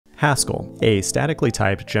Haskell, a statically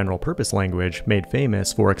typed general-purpose language made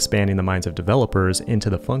famous for expanding the minds of developers into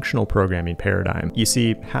the functional programming paradigm. You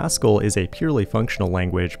see, Haskell is a purely functional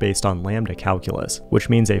language based on lambda calculus, which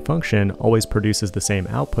means a function always produces the same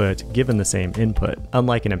output given the same input.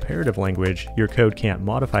 Unlike an imperative language, your code can't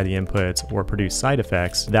modify the inputs or produce side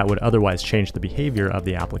effects that would otherwise change the behavior of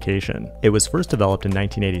the application. It was first developed in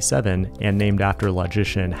 1987 and named after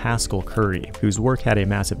logician Haskell Curry, whose work had a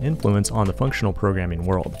massive influence on the functional programming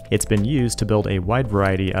world. It's been used to build a wide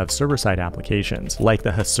variety of server-side applications, like the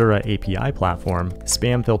Fira API platform,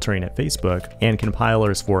 spam filtering at Facebook, and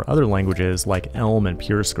compilers for other languages like Elm and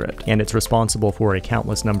PureScript, and it's responsible for a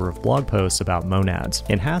countless number of blog posts about monads.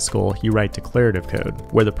 In Haskell, you write declarative code,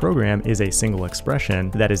 where the program is a single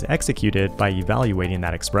expression that is executed by evaluating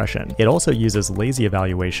that expression. It also uses lazy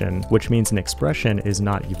evaluation, which means an expression is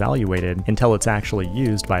not evaluated until it's actually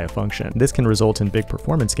used by a function. This can result in big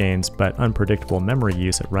performance gains, but unpredictable memory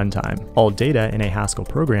use at runtime. All data in a Haskell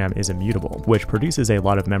program is immutable, which produces a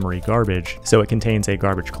lot of memory garbage, so it contains a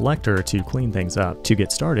garbage collector to clean things up. To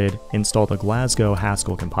get started, install the Glasgow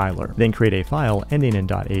Haskell compiler, then create a file ending in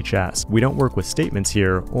 .hs. We don't work with statements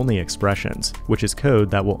here, only expressions, which is code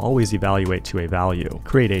that will always evaluate to a value.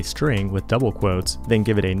 Create a string with double quotes, then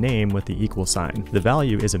give it a name with the equal sign. The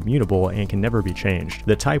value is immutable and can never be changed.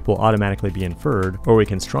 The type will automatically be inferred, or we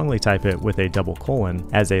can strongly type it with a double colon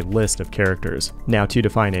as a list of characters. Now, to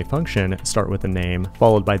define a function, start with a name,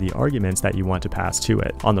 followed by the arguments that you want to pass to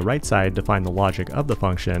it. On the right side, define the logic of the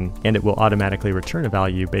function, and it will automatically return a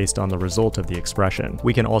value based on the result of the expression.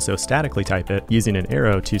 We can also statically type it using an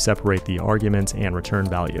arrow to separate the arguments and return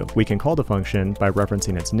value. We can call the function by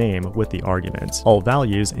referencing its name with the arguments. All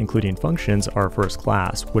values, including functions, are first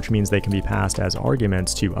class, which means they can be passed as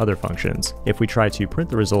arguments to other functions. If we try to print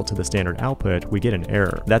the result to the standard output, we get an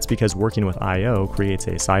error. That's because working with I/O creates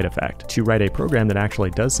a side effect. To write a program that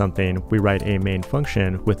actually does something, we write a main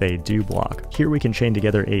function with a do block. Here we can chain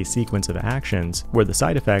together a sequence of actions where the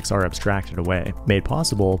side effects are abstracted away, made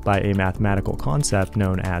possible by a mathematical concept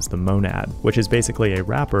known as the monad, which is basically a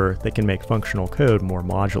wrapper that can make functional code more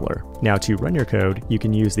modular. Now, to run your code, you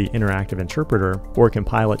can use the interactive interpreter or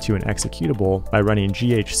compile it to an executable by running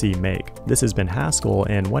ghc make. This has been Haskell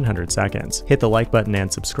in 100 seconds. Hit the like button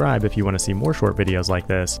and subscribe if you want to see more short videos like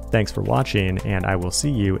this. Thanks for watching, and I will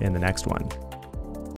see you in the next one.